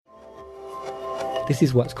This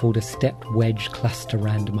is what's called a stepped wedge cluster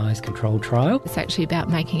randomised controlled trial. It's actually about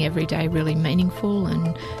making every day really meaningful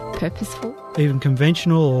and purposeful. Even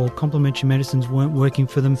conventional or complementary medicines weren't working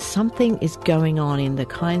for them. Something is going on in the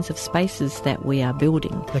kinds of spaces that we are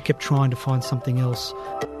building. They kept trying to find something else.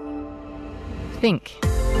 Think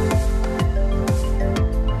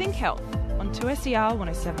Health on 2SER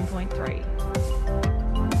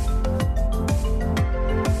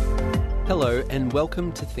 107.3. Hello and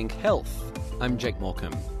welcome to Think Health. I'm Jake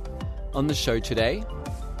Morecambe. On the show today...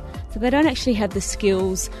 So they don't actually have the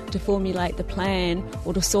skills to formulate the plan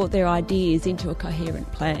or to sort their ideas into a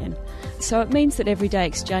coherent plan. So it means that everyday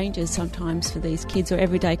exchanges sometimes for these kids or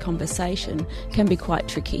everyday conversation can be quite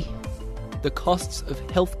tricky. The costs of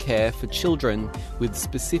healthcare for children with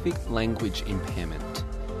specific language impairment.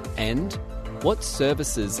 And what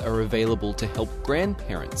services are available to help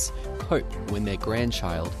grandparents cope when their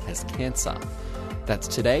grandchild has cancer. That's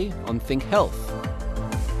today on Think Health.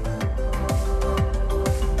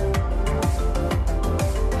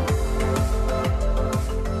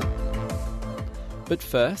 But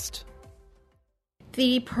first...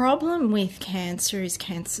 The problem with cancer is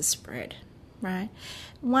cancer spread, right?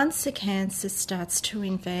 Once the cancer starts to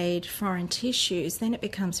invade foreign tissues, then it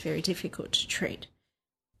becomes very difficult to treat.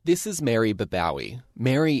 This is Mary Babawi.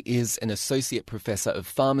 Mary is an Associate Professor of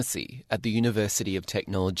Pharmacy at the University of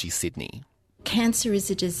Technology, Sydney. Cancer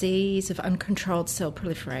is a disease of uncontrolled cell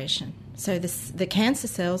proliferation. So the cancer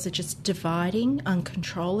cells are just dividing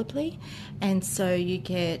uncontrollably, and so you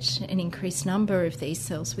get an increased number of these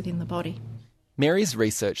cells within the body. Mary's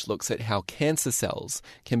research looks at how cancer cells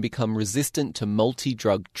can become resistant to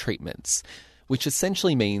multi-drug treatments, which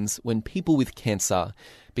essentially means when people with cancer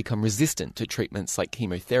become resistant to treatments like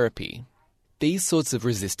chemotherapy. These sorts of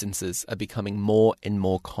resistances are becoming more and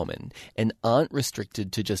more common and aren't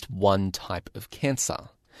restricted to just one type of cancer.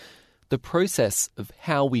 The process of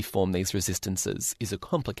how we form these resistances is a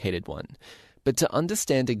complicated one, but to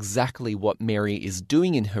understand exactly what Mary is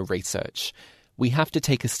doing in her research, we have to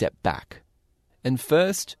take a step back. And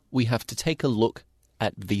first, we have to take a look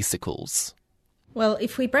at vesicles. Well,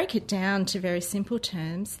 if we break it down to very simple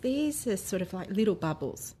terms, these are sort of like little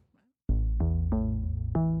bubbles.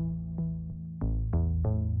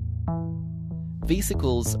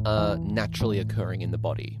 Vesicles are naturally occurring in the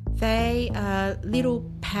body. They are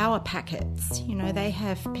little power packets. You know, they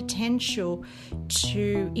have potential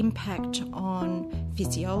to impact on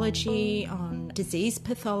physiology, on disease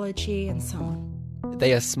pathology, and so on.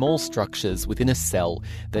 They are small structures within a cell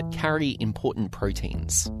that carry important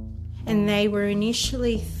proteins. And they were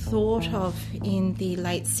initially thought of in the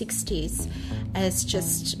late 60s as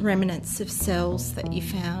just remnants of cells that you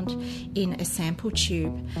found in a sample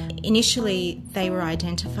tube. Initially, they were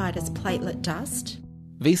identified as platelet dust.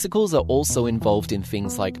 Vesicles are also involved in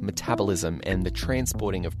things like metabolism and the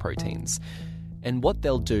transporting of proteins. And what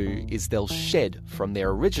they'll do is they'll shed from their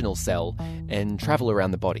original cell and travel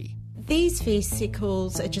around the body. These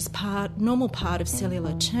vesicles are just normal part of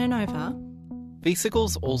cellular turnover.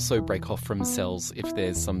 Vesicles also break off from cells if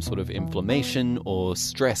there's some sort of inflammation or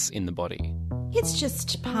stress in the body. It's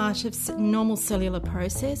just part of normal cellular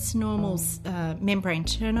process, normal membrane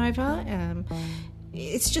turnover.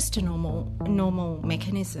 It's just a normal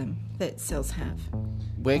mechanism that cells have.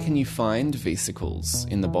 Where can you find vesicles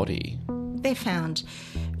in the body? They're found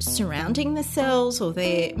surrounding the cells, or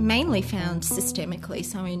they're mainly found systemically,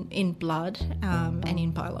 so in blood and in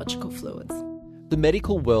biological fluids. The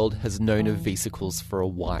medical world has known of vesicles for a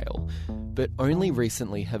while, but only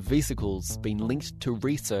recently have vesicles been linked to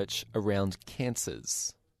research around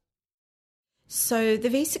cancers. So the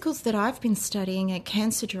vesicles that I've been studying are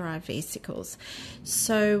cancer-derived vesicles.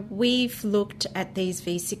 So we've looked at these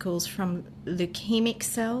vesicles from leukemic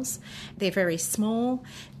cells. They're very small.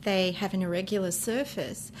 They have an irregular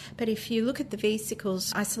surface. But if you look at the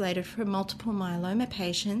vesicles isolated from multiple myeloma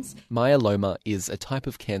patients... Myeloma is a type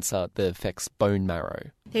of cancer that affects bone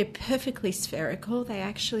marrow. They're perfectly spherical. They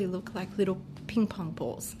actually look like little ping-pong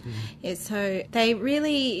balls. Mm-hmm. Yeah, so they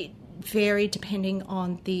really vary depending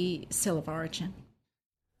on the cell of origin.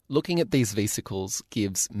 Looking at these vesicles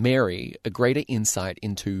gives Mary a greater insight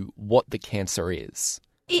into what the cancer is.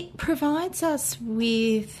 It provides us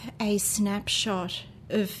with a snapshot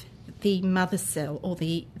of the mother cell or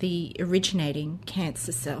the originating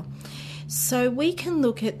cancer cell. So we can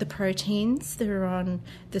look at the proteins that are on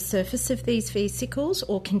the surface of these vesicles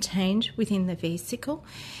or contained within the vesicle,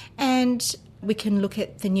 and we can look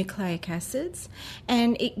at the nucleic acids,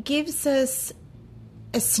 and it gives us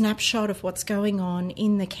a snapshot of what's going on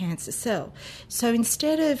in the cancer cell. So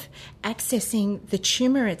instead of accessing the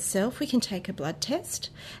tumour itself, we can take a blood test,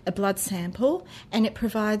 a blood sample, and it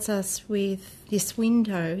provides us with this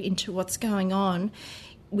window into what's going on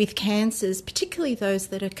with cancers, particularly those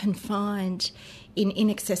that are confined in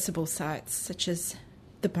inaccessible sites such as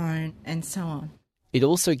the bone and so on. It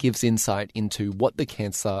also gives insight into what the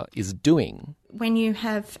cancer is doing. When you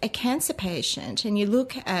have a cancer patient and you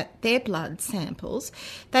look at their blood samples,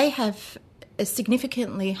 they have a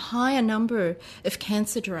significantly higher number of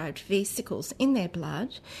cancer-derived vesicles in their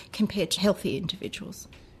blood compared to healthy individuals.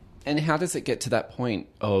 And how does it get to that point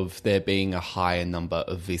of there being a higher number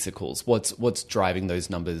of vesicles? What's driving those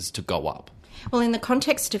numbers to go up? Well, in the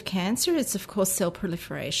context of cancer, it's of course cell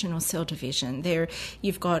proliferation or cell division. There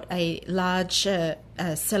you've got a large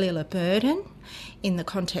cellular burden in the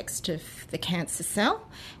context of the cancer cell,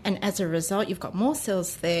 and as a result you've got more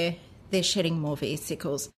cells there, they're shedding more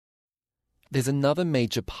vesicles. There's another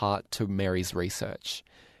major part to Mary's research,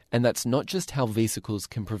 and that's not just how vesicles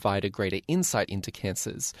can provide a greater insight into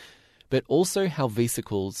cancers, but also how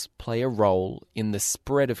vesicles play a role in the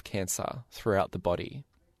spread of cancer throughout the body.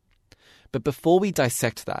 But before we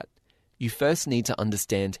dissect that, you first need to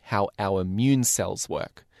understand how our immune cells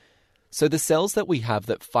work. So the cells that we have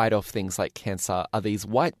that fight off things like cancer are these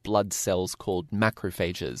white blood cells called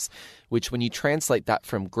macrophages, which when you translate that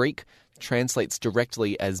from Greek, translates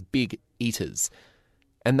directly as big eaters.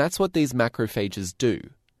 And that's what these macrophages do.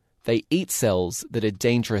 They eat cells that are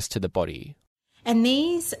dangerous to the body. And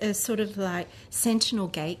these are sort of like sentinel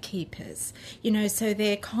gatekeepers, so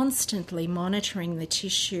they're constantly monitoring the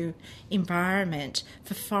tissue environment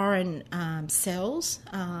for foreign cells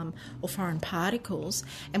or foreign particles.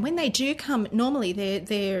 And when they do come, normally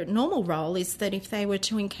their normal role is that if they were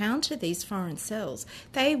to encounter these foreign cells,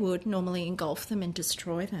 they would normally engulf them and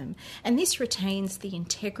destroy them. And this retains the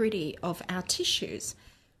integrity of our tissues.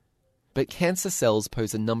 But cancer cells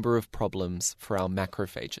pose a number of problems for our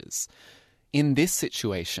macrophages. In this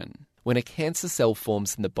situation, when a cancer cell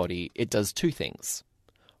forms in the body, it does two things.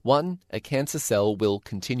 One, a cancer cell will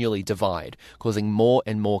continually divide, causing more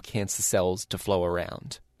and more cancer cells to flow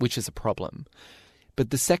around, which is a problem. But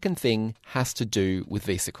the second thing has to do with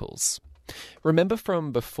vesicles. Remember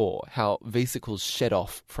from before how vesicles shed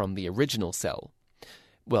off from the original cell?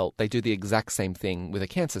 Well, they do the exact same thing with a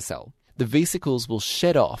cancer cell. The vesicles will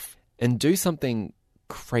shed off and do something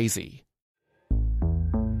crazy.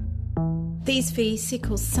 These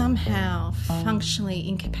vesicles somehow functionally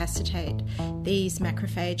incapacitate these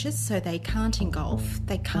macrophages so they can't engulf,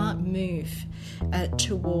 they can't move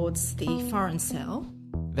towards the foreign cell.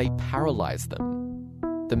 They paralyze them.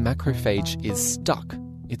 The macrophage is stuck,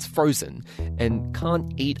 it's frozen, and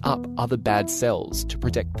can't eat up other bad cells to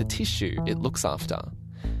protect the tissue it looks after.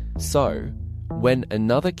 So, when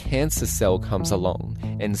another cancer cell comes along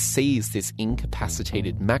and sees this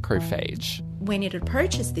incapacitated macrophage, when it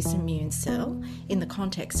approaches this immune cell in the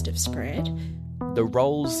context of spread, the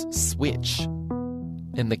roles switch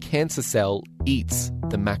and the cancer cell eats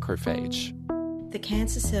the macrophage. The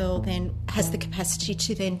cancer cell then has the capacity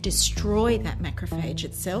to then destroy that macrophage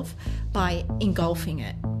itself by engulfing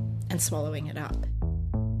it and swallowing it up.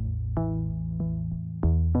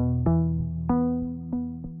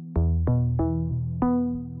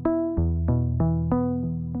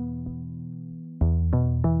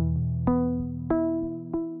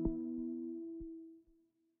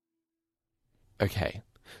 Okay,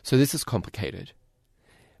 so this is complicated,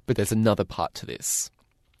 but there's another part to this.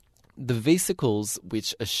 The vesicles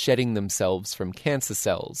which are shedding themselves from cancer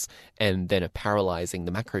cells and then are paralyzing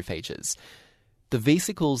the macrophages, the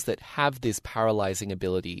vesicles that have this paralyzing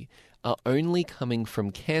ability are only coming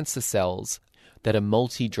from cancer cells that are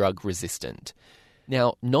multi-drug resistant.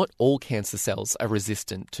 Now, not all cancer cells are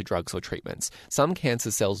resistant to drugs or treatments. Some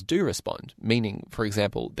cancer cells do respond, meaning, for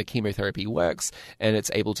example, the chemotherapy works and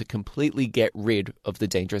it's able to completely get rid of the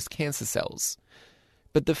dangerous cancer cells.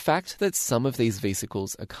 But the fact that some of these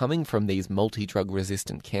vesicles are coming from these multi-drug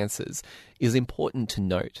resistant cancers is important to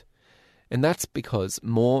note. And that's because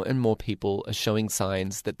more and more people are showing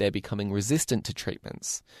signs that they're becoming resistant to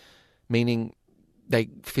treatments, meaning they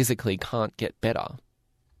physically can't get better.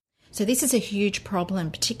 So this is a huge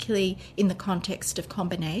problem, particularly in the context of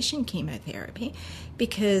combination chemotherapy,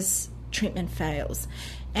 because treatment fails.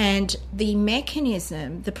 And the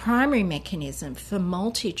mechanism, the primary mechanism for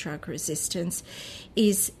multi-drug resistance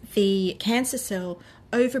is the cancer cell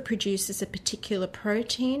overproduces a particular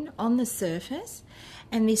protein on the surface,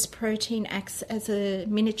 and this protein acts as a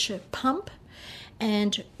miniature pump,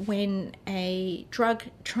 And when a drug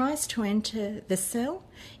tries to enter the cell,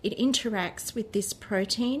 it interacts with this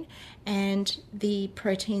protein, and the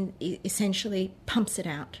protein essentially pumps it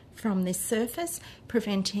out from this surface,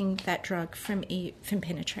 preventing that drug from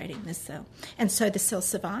penetrating the cell. And so the cell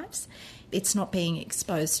survives. It's not being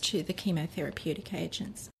exposed to the chemotherapeutic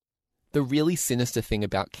agents. The really sinister thing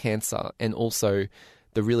about cancer, and also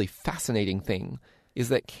the really fascinating thing, is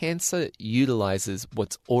that cancer utilises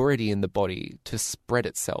what's already in the body to spread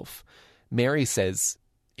itself. Mary says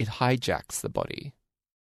it hijacks the body.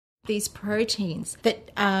 These proteins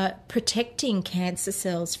that are protecting cancer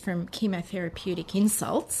cells from chemotherapeutic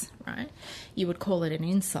insults, right? You would call it an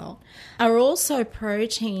insult, are also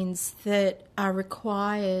proteins that are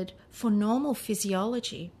required for normal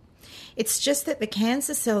physiology. It's just that the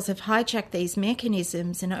cancer cells have hijacked these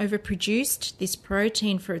mechanisms and overproduced this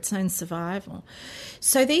protein for its own survival.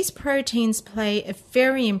 So these proteins play a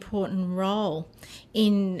very important role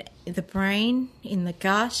in the brain, in the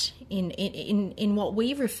gut, in what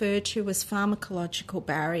we refer to as pharmacological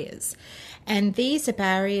barriers. And these are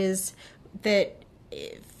barriers that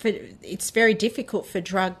it's very difficult for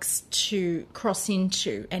drugs to cross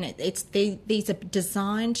into, and these are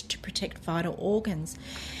designed to protect vital organs.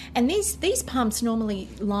 And these pumps normally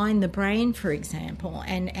line the brain, for example,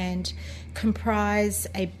 and comprise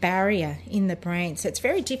a barrier in the brain. So it's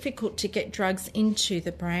very difficult to get drugs into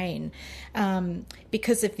the brain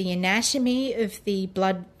because of the anatomy of the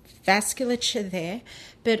blood vasculature there,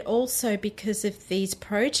 but also because of these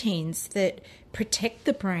proteins that protect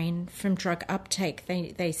the brain from drug uptake.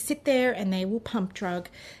 They sit there and they will pump drug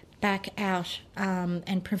back out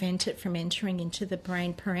and prevent it from entering into the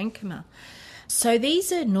brain parenchyma. So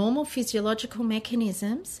these are normal physiological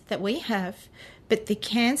mechanisms that we have, but the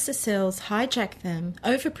cancer cells hijack them,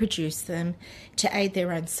 overproduce them to aid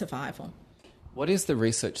their own survival. What is the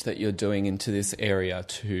research that you're doing into this area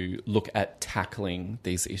to look at tackling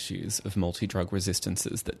these issues of multi-drug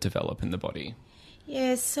resistances that develop in the body?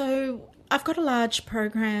 Yeah, so I've got a large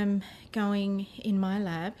program going in my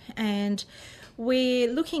lab, and we're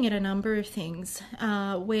looking at a number of things.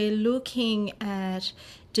 We're looking at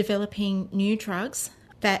developing new drugs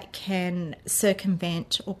that can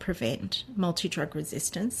circumvent or prevent multi-drug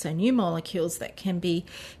resistance, so new molecules that can be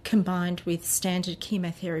combined with standard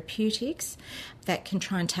chemotherapeutics that can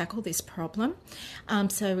try and tackle this problem.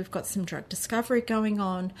 So we've got some drug discovery going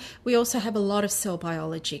on. We also have a lot of cell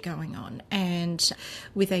biology going on, and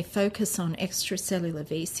with a focus on extracellular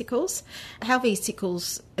vesicles, how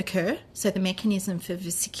vesicles occur, so the mechanism for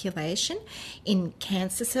vesiculation in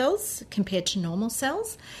cancer cells compared to normal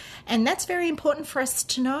cells. And that's very important for us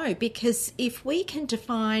to know, because if we can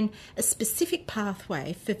define a specific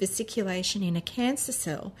pathway for vesiculation in a cancer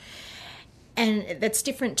cell, and that's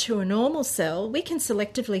different to a normal cell, we can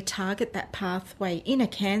selectively target that pathway in a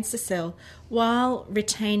cancer cell while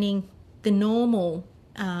retaining the normal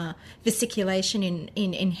vesiculation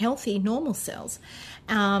in healthy normal cells.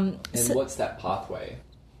 What's that pathway?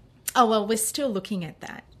 Oh, well, we're still looking at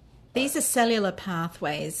that. These are cellular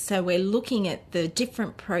pathways, so we're looking at the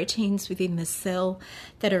different proteins within the cell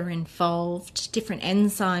that are involved, different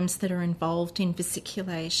enzymes that are involved in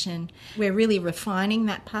vesiculation. We're really refining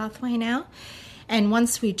that pathway now, and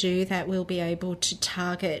once we do that, we'll be able to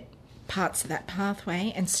target parts of that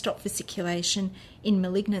pathway and stop vesiculation in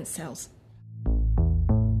malignant cells.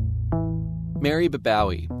 Mary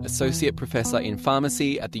Babawi, Associate Professor in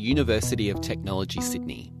Pharmacy at the University of Technology,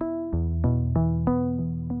 Sydney.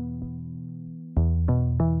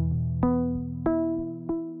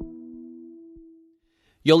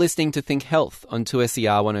 You're listening to Think Health on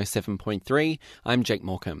 2SER 107.3. I'm Jake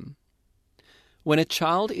Morecambe. When a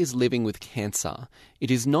child is living with cancer,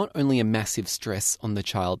 it is not only a massive stress on the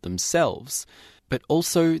child themselves, but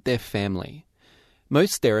also their family.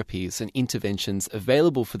 Most therapies and interventions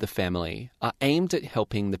available for the family are aimed at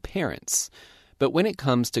helping the parents, but when it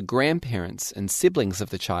comes to grandparents and siblings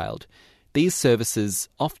of the child, these services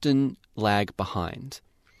often lag behind.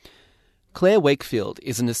 Claire Wakefield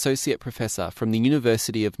is an Associate Professor from the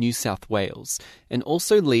University of New South Wales and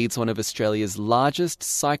also leads one of Australia's largest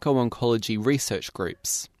psycho-oncology research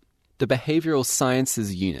groups, the Behavioural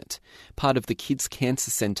Sciences Unit, part of the Kids Cancer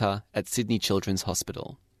Centre at Sydney Children's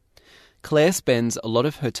Hospital. Claire spends a lot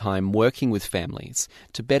of her time working with families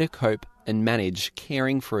to better cope and manage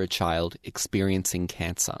caring for a child experiencing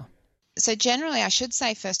cancer. So generally, I should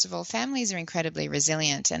say, first of all, families are incredibly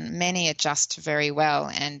resilient and many adjust very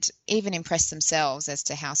well and even impress themselves as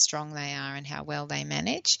to how strong they are and how well they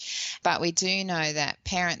manage. But we do know that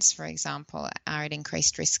parents, for example, are at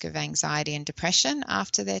increased risk of anxiety and depression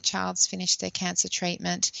after their child's finished their cancer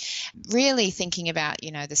treatment. Really thinking about,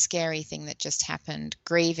 the scary thing that just happened,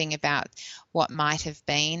 grieving about what might have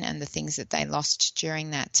been and the things that they lost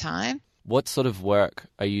during that time. What sort of work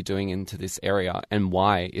are you doing into this area, and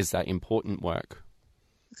why is that important work?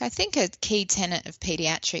 I think a key tenet of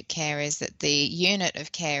paediatric care is that the unit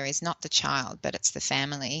of care is not the child, but it's the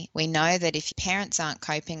family. We know that if parents aren't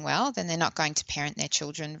coping well, then they're not going to parent their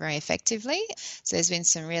children very effectively. So there's been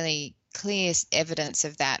some really clear evidence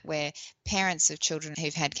of that, where parents of children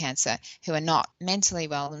who've had cancer who are not mentally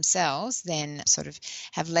well themselves then sort of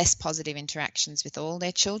have less positive interactions with all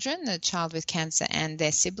their children, the child with cancer and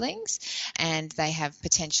their siblings, and they have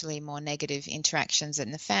potentially more negative interactions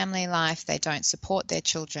in the family life. They don't support their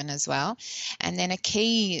children as well. And then a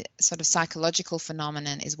key sort of psychological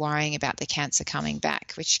phenomenon is worrying about the cancer coming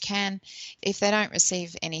back, which can, if they don't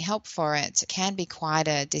receive any help for it, can be quite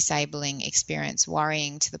a disabling experience,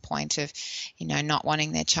 worrying to the point of, not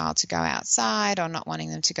wanting their child to go outside or not wanting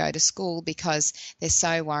them to go to school because they're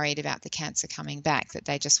so worried about the cancer coming back that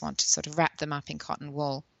they just want to sort of wrap them up in cotton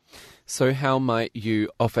wool. So how might you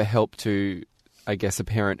offer help to, I guess, a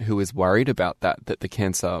parent who is worried about that the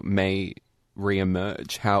cancer may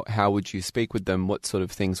re-emerge? How would you speak with them? What sort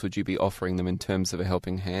of things would you be offering them in terms of a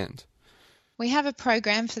helping hand? We have a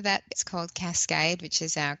program for that. It's called Cascade, which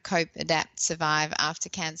is our Cope, Adapt, Survive After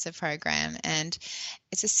Cancer program. And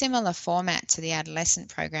it's a similar format to the adolescent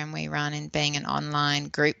program we run, in being an online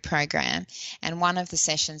group program. And one of the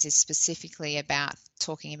sessions is specifically about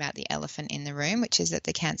talking about the elephant in the room, which is that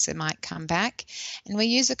the cancer might come back. And we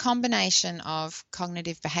use a combination of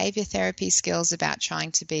cognitive behaviour therapy skills about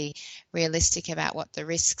trying to be realistic about what the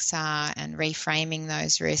risks are and reframing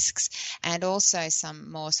those risks, and also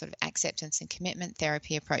some more sort of acceptance and commitment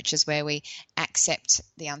therapy approaches where we accept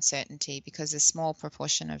the uncertainty, because a small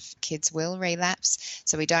proportion of kids will relapse.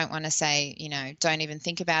 So we don't want to say, don't even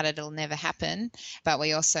think about it, it'll never happen. But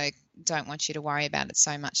we also don't want you to worry about it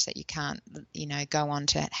so much that you can't, go on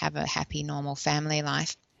to have a happy, normal family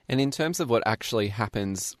life. And in terms of what actually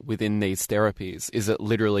happens within these therapies, is it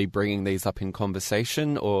literally bringing these up in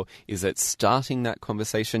conversation, or is it starting that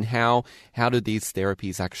conversation? How do these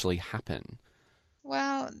therapies actually happen?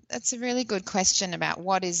 Well, that's a really good question about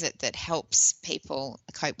what is it that helps people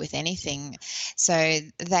cope with anything. So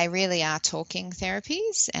they really are talking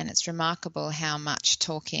therapies, and it's remarkable how much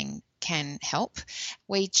talking can help.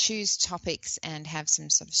 We choose topics and have some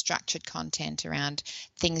sort of structured content around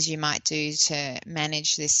things you might do to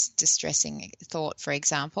manage this distressing thought, for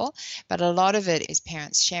example. But a lot of it is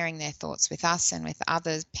parents sharing their thoughts with us and with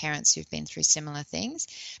other parents who've been through similar things,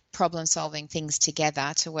 problem solving things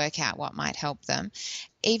together to work out what might help them.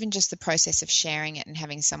 Even just the process of sharing it and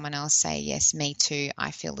having someone else say, yes, me too,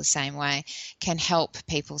 I feel the same way, can help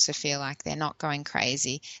people to feel like they're not going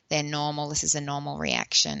crazy, they're normal, this is a normal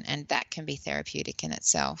reaction, and that can be therapeutic in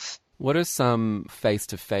itself. What are some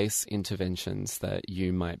face-to-face interventions that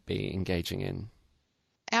you might be engaging in?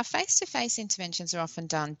 Our face-to-face interventions are often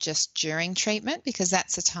done just during treatment, because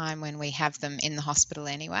that's a time when we have them in the hospital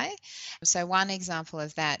anyway. So one example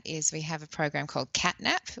of that is we have a program called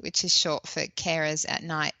CatNap, which is short for Carers at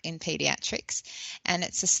Night in Paediatrics. And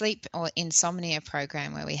it's a sleep or insomnia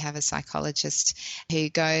program where we have a psychologist who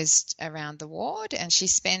goes around the ward, and she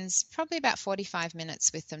spends probably about 45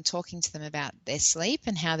 minutes with them, talking to them about their sleep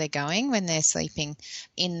and how they're going when they're sleeping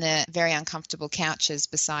in the very uncomfortable couches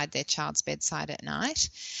beside their child's bedside at night.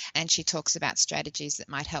 And she talks about strategies that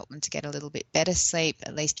might help them to get a little bit better sleep,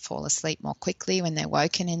 at least fall asleep more quickly when they're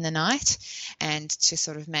woken in the night, and to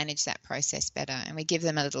sort of manage that process better. And we give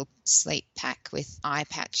them a little sleep pack with eye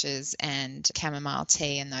patches and chamomile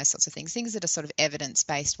tea and those sorts of things that are sort of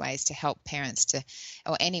evidence-based ways to help parents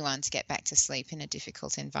or anyone to get back to sleep in a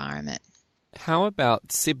difficult environment. How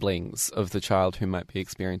about siblings of the child who might be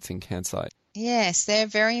experiencing cancer? Yes, they're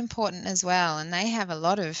very important as well, and they have a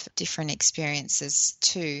lot of different experiences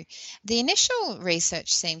too. The initial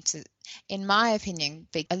research seemed to, in my opinion,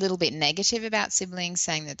 be a little bit negative about siblings,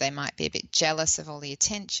 saying that they might be a bit jealous of all the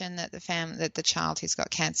attention that the child who's got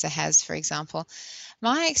cancer has, for example.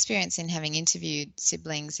 My experience in having interviewed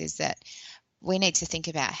siblings is that we need to think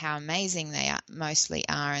about how amazing they mostly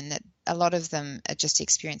are, and that a lot of them are just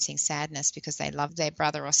experiencing sadness because they love their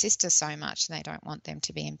brother or sister so much and they don't want them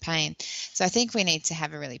to be in pain. So I think we need to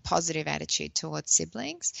have a really positive attitude towards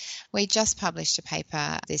siblings. We just published a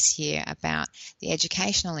paper this year about the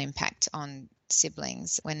educational impact on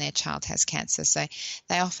siblings when their child has cancer. So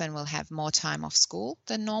they often will have more time off school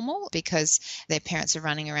than normal because their parents are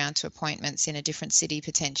running around to appointments in a different city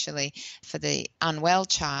potentially for the unwell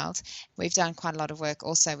child. We've done quite a lot of work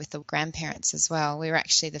also with the grandparents as well. We were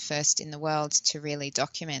actually the first in the world to really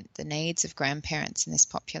document the needs of grandparents in this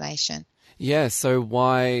population. Yeah, so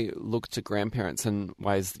why look to grandparents, and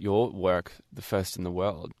why is your work the first in the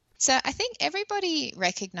world? So I think everybody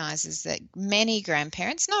recognises that many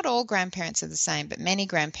grandparents, not all grandparents are the same, but many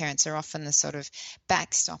grandparents are often the sort of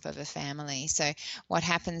backstop of a family. So what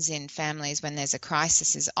happens in families when there's a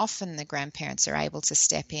crisis is often the grandparents are able to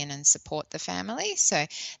step in and support the family. So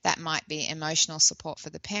that might be emotional support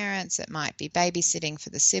for the parents, it might be babysitting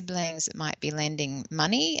for the siblings, it might be lending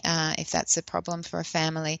money if that's a problem for a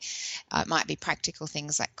family. It might be practical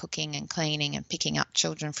things like cooking and cleaning and picking up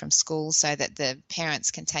children from school so that the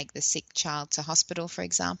parents can take the sick child to hospital, for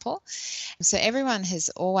example. So everyone has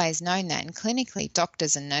always known that, and clinically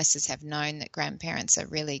doctors and nurses have known that grandparents are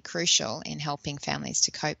really crucial in helping families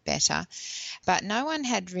to cope better. But no one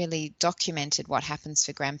had really documented what happens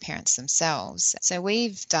for grandparents themselves. So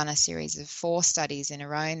we've done a series of 4 studies in a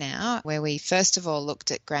row now where we first of all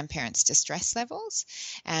looked at grandparents' distress levels,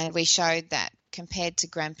 and we showed that compared to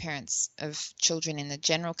grandparents of children in the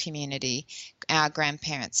general community, our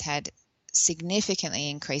grandparents had significantly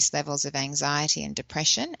increased levels of anxiety and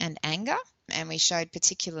depression and anger. And we showed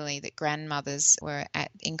particularly that grandmothers were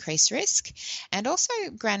at increased risk, and also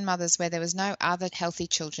grandmothers where there was no other healthy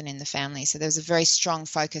children in the family. So there was a very strong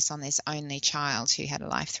focus on this only child who had a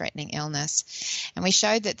life-threatening illness. And we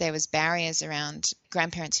showed that there was barriers around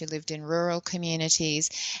grandparents who lived in rural communities.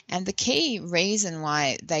 And the key reason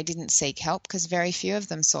why they didn't seek help, because very few of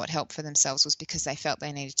them sought help for themselves, was because they felt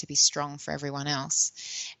they needed to be strong for everyone else.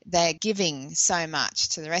 They're giving so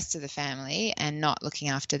much to the rest of the family and not looking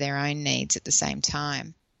after their own needs at the same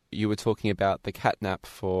time. You were talking about the catnap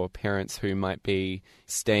for parents who might be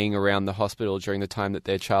staying around the hospital during the time that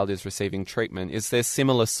their child is receiving treatment. Is there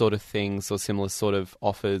similar sort of things or similar sort of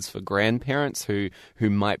offers for grandparents who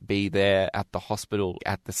might be there at the hospital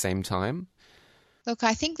at the same time? Look,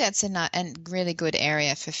 I think that's a really good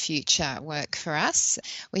area for future work for us.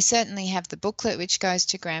 We certainly have the booklet which goes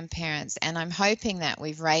to grandparents, and I'm hoping that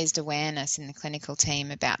we've raised awareness in the clinical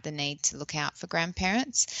team about the need to look out for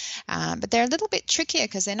grandparents. But they're a little bit trickier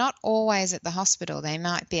because they're not always at the hospital. They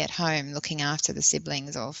might be at home looking after the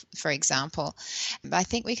siblings, or for example. But I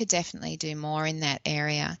think we could definitely do more in that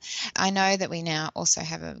area. I know that we now also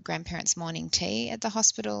have a grandparents' morning tea at the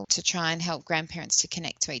hospital to try and help grandparents to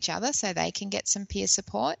connect to each other so they can get some peer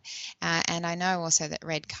support. And I know also that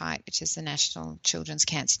Red Kite, which is the National Children's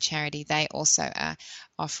Cancer Charity, they also are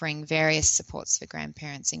offering various supports for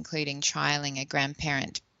grandparents, including trialling a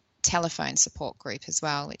grandparent telephone support group as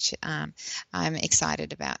well, which I'm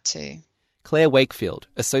excited about too. Claire Wakefield,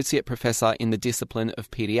 Associate Professor in the discipline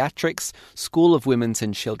of Paediatrics, School of Women's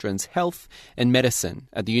and Children's Health and Medicine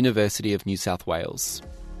at the University of New South Wales.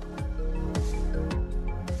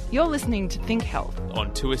 You're listening to Think Health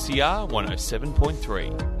on 2SER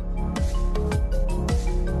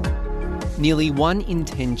 107.3. Nearly 1 in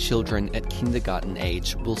 10 children at kindergarten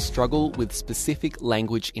age will struggle with specific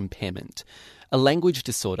language impairment, a language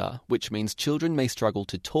disorder which means children may struggle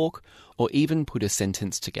to talk or even put a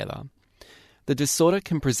sentence together. The disorder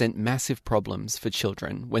can present massive problems for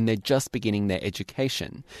children when they're just beginning their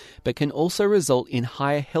education, but can also result in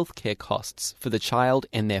higher healthcare costs for the child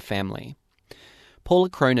and their family. Paula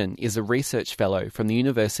Cronin is a research fellow from the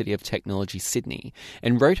University of Technology, Sydney,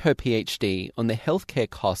 and wrote her PhD on the healthcare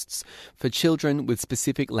costs for children with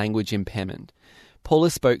specific language impairment.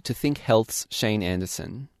 Paula spoke to Think Health's Shane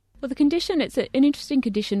Anderson. Well, the condition, it's an interesting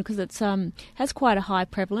condition because it has quite a high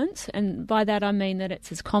prevalence, and by that I mean that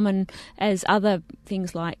it's as common as other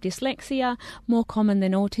things like dyslexia, more common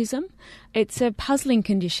than autism. It's a puzzling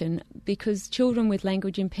condition because children with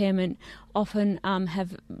language impairment often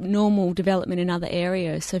have normal development in other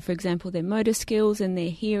areas. So, for example, their motor skills and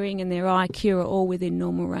their hearing and their IQ are all within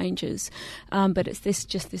normal ranges. But it's this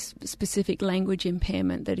specific language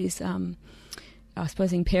impairment that is, I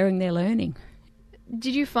suppose, impairing their learning.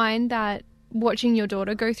 Did you find that watching your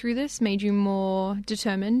daughter go through this made you more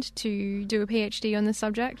determined to do a PhD on this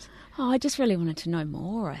subject? Oh, I just really wanted to know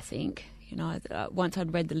more, I think. You know, once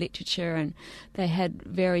I'd read the literature, and they had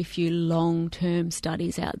very few long-term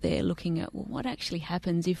studies out there looking at, well, what actually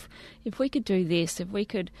happens if we could do this, if we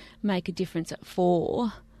could make a difference at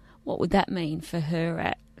 4, what would that mean for her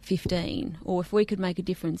at 15? Or if we could make a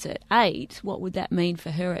difference at 8, what would that mean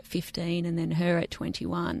for her at 15 and then her at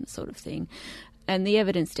 21, sort of thing. And the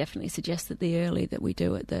evidence definitely suggests that the earlier that we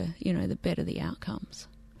do it, the better the outcomes.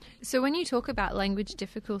 So when you talk about language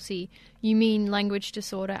difficulty, you mean language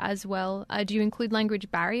disorder as well. Do you include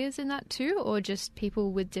language barriers in that too, or just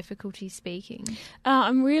people with difficulty speaking?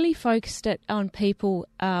 I'm really focused on people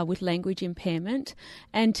with language impairment,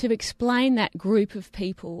 and to explain that group of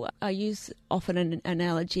people, I use often an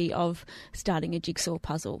analogy of starting a jigsaw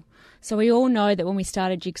puzzle. So we all know that when we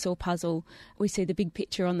start a jigsaw puzzle, we see the big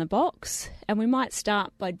picture on the box, and we might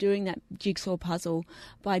start by doing that jigsaw puzzle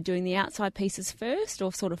by doing the outside pieces first,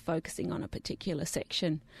 or sort of focusing on a particular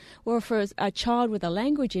section. Or for a child with a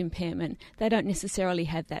language impairment, they don't necessarily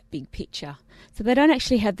have that big picture. So they don't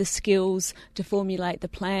actually have the skills to formulate the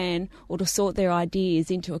plan or to sort their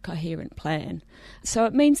ideas into a coherent plan. So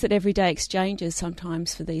it means that everyday exchanges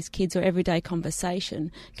sometimes for these kids, or everyday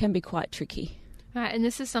conversation, can be quite tricky. Right, and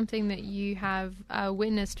this is something that you have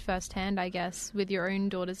witnessed firsthand, I guess, with your own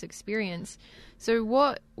daughter's experience. So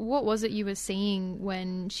what was it you were seeing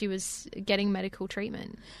when she was getting medical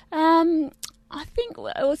treatment? I think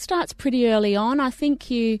it starts pretty early on. I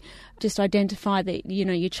think you just identify that,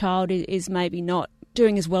 your child is maybe not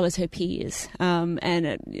doing as well as her peers, and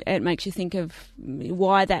it makes you think of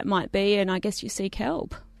why that might be, and I guess you seek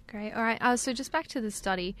help. Great. All right. So just back to the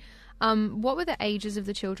study. What were the ages of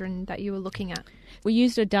the children that you were looking at? We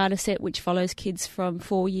used a data set which follows kids from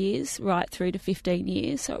 4 years right through to 15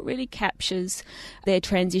 years, so it really captures their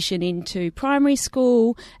transition into primary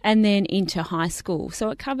school and then into high school. So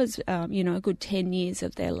it covers, a good 10 years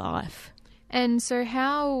of their life. And so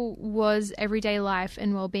how was everyday life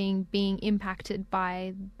and well-being being impacted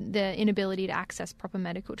by the inability to access proper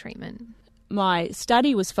medical treatment? My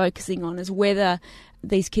study was focusing on is whether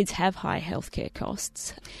these kids have high healthcare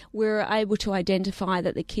costs. We were able to identify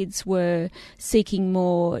that the kids were seeking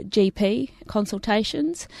more GP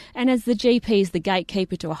consultations, and as the GP is the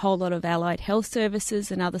gatekeeper to a whole lot of allied health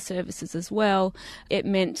services and other services as well, it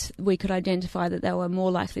meant we could identify that they were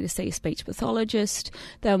more likely to see a speech pathologist,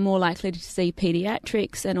 they were more likely to see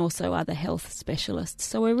paediatrics and also other health specialists.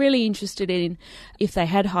 So we're really interested in if they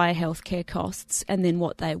had higher healthcare costs and then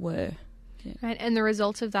what they were. Yeah. Right, and the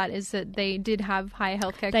result of that is that they did have higher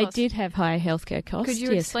healthcare costs. They did have higher healthcare costs. Could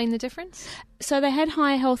you explain the difference? So they had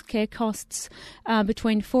higher healthcare costs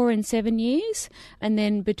between 4 and 7 years, and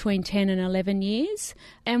then between 10 and 11 years.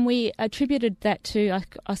 And we attributed that to,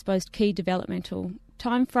 I suppose, key developmental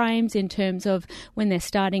timeframes in terms of when they're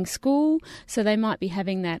starting school. So they might be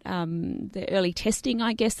having that the early testing,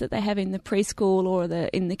 I guess, that they have in the preschool or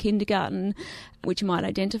in the kindergarten, which might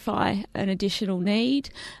identify an additional need.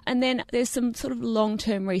 And then there's some sort of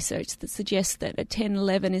long-term research that suggests that at 10,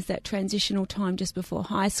 11 is that transitional time just before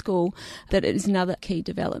high school, that it is another key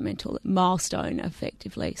developmental milestone,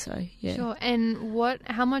 effectively. So, yeah. Sure. And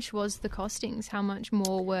how much was the costings? How much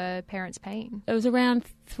more were parents paying? It was around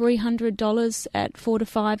 $300 at 4 to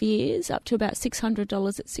 5 years, up to about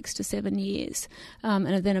 $600 at 6 to 7 years,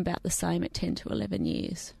 and then about the same at 10 to 11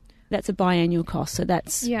 years. That's a biannual cost, so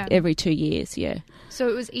that's every 2 years, yeah. So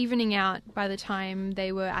it was evening out by the time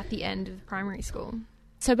they were at the end of primary school?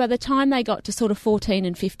 So by the time they got to sort of 14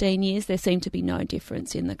 and 15 years, there seemed to be no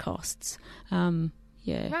difference in the costs.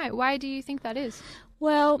 Right. Why do you think that is?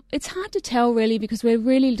 Well, it's hard to tell really, because we're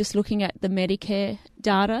really just looking at the Medicare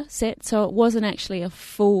data set, so it wasn't actually a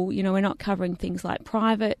full, we're not covering things like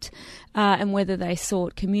private and whether they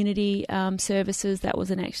sought community services. That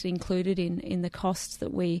wasn't actually included in the costs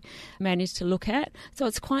that we managed to look at. So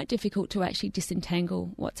it's quite difficult to actually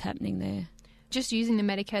disentangle what's happening there. Just using the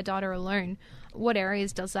Medicare data alone, what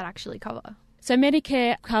areas does that actually cover? So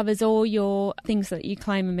Medicare covers all your things that you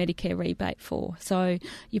claim a Medicare rebate for. So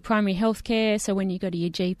your primary health care, so when you go to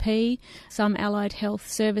your GP, some allied health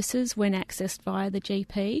services when accessed via the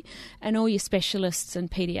GP, and all your specialists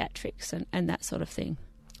and paediatrics and that sort of thing.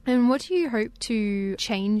 And what do you hope to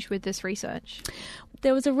change with this research?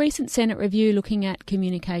 There was a recent Senate review looking at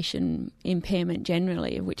communication impairment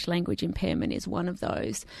generally, of which language impairment is one of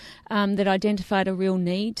those, that identified a real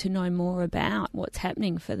need to know more about what's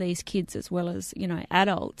happening for these kids as well as,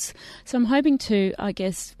 adults. So I'm hoping to, I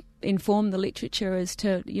guess, inform the literature as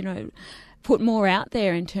to, put more out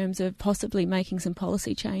there in terms of possibly making some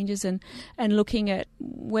policy changes and looking at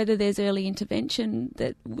whether there's early intervention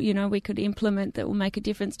that, we could implement that will make a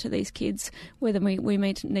difference to these kids, whether we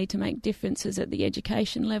need to make differences at the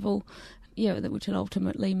education level, which will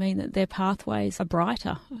ultimately mean that their pathways are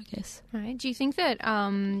brighter, I guess. Right. Do you think that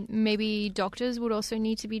maybe doctors would also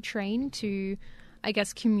need to be trained to, I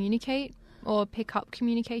guess, communicate or pick up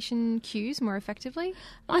communication cues more effectively?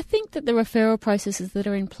 I think that the referral processes that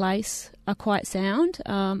are in place are quite sound.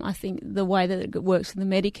 I think the way that it works in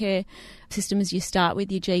the Medicare system is you start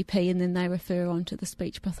with your GP and then they refer on to the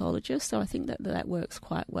speech pathologist. So I think that works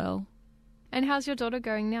quite well. And how's your daughter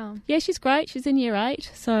going now? Yeah, she's great. She's in year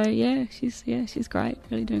 8. So, she's great.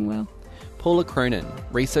 Really doing well. Paula Cronin,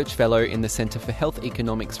 Research Fellow in the Centre for Health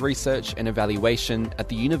Economics Research and Evaluation at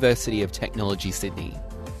the University of Technology, Sydney.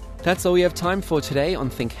 That's all we have time for today on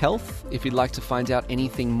Think Health. If you'd like to find out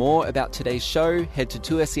anything more about today's show, head to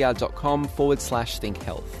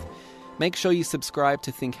 2ser.com/thinkhealth. Make sure you subscribe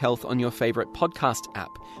to Think Health on your favourite podcast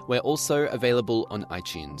app. We're also available on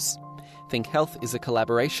iTunes. Think Health is a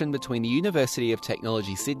collaboration between the University of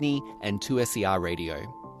Technology Sydney and 2SER Radio.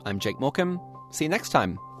 I'm Jake Morecambe. See you next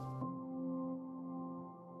time.